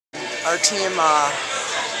our team,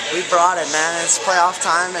 we brought it, man. It's playoff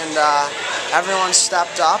time, and everyone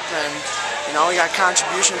stepped up, and we got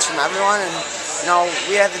contributions from everyone, and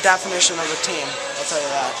we had the definition of a team. I'll tell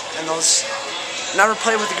you that. And those never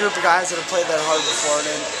played with a group of guys that have played that hard before,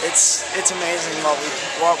 and it's amazing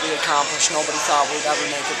what we accomplished. Nobody thought we'd ever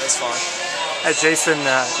make it this far. Jason,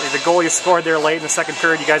 the goal you scored there late in the second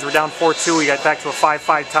period, you guys were down 4-2. We got back to a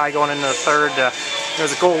 5-5 tie going into the third. There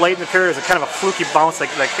was a goal late in the period. It was a kind of a fluky bounce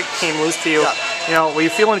that came loose to you. Yeah. Were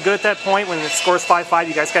you feeling good at that point when it scores 5-5?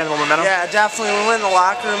 You guys got the momentum? Yeah, definitely. We went in the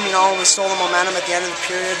locker room. We stole the momentum at the end of the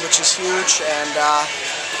period, which is huge. And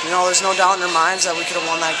there's no doubt in our minds that we could have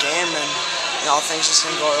won that game. And things just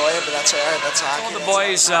didn't go our way, but that's all right. That's hockey. I told the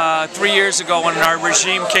boys 3 years ago when our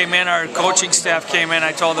regime came in, our coaching staff came in,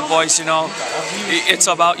 I told the boys, it's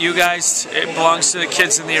about you guys. It belongs to the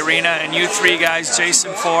kids in the arena, and you three guys,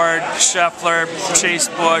 Jason Ford, Scheffler, Chase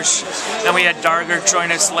Bush, then we had Darger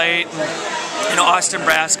join us late, and Austin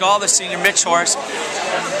Brask, all the senior, Mitch Horst.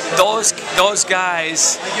 Those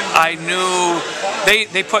guys, I knew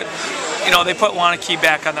they put Waunakee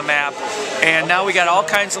back on the map. And now we got all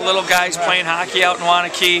kinds of little guys playing hockey out in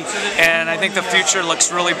Waunakee, and I think the future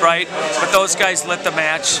looks really bright. But those guys lit the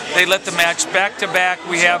match. They lit the match back to back.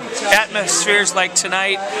 We have atmospheres like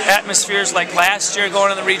tonight, atmospheres like last year going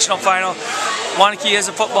to the regional final. Waunakee is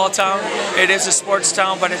a football town. It is a sports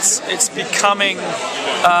town, but it's becoming,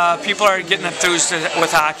 people are getting enthused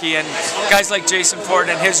with hockey, and guys like Jason Ford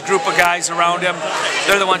and his group of guys around him,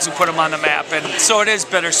 they're the ones who put him on the map. And so it is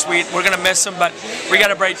bittersweet. We're going to miss him, but we got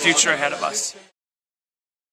a bright future ahead of us.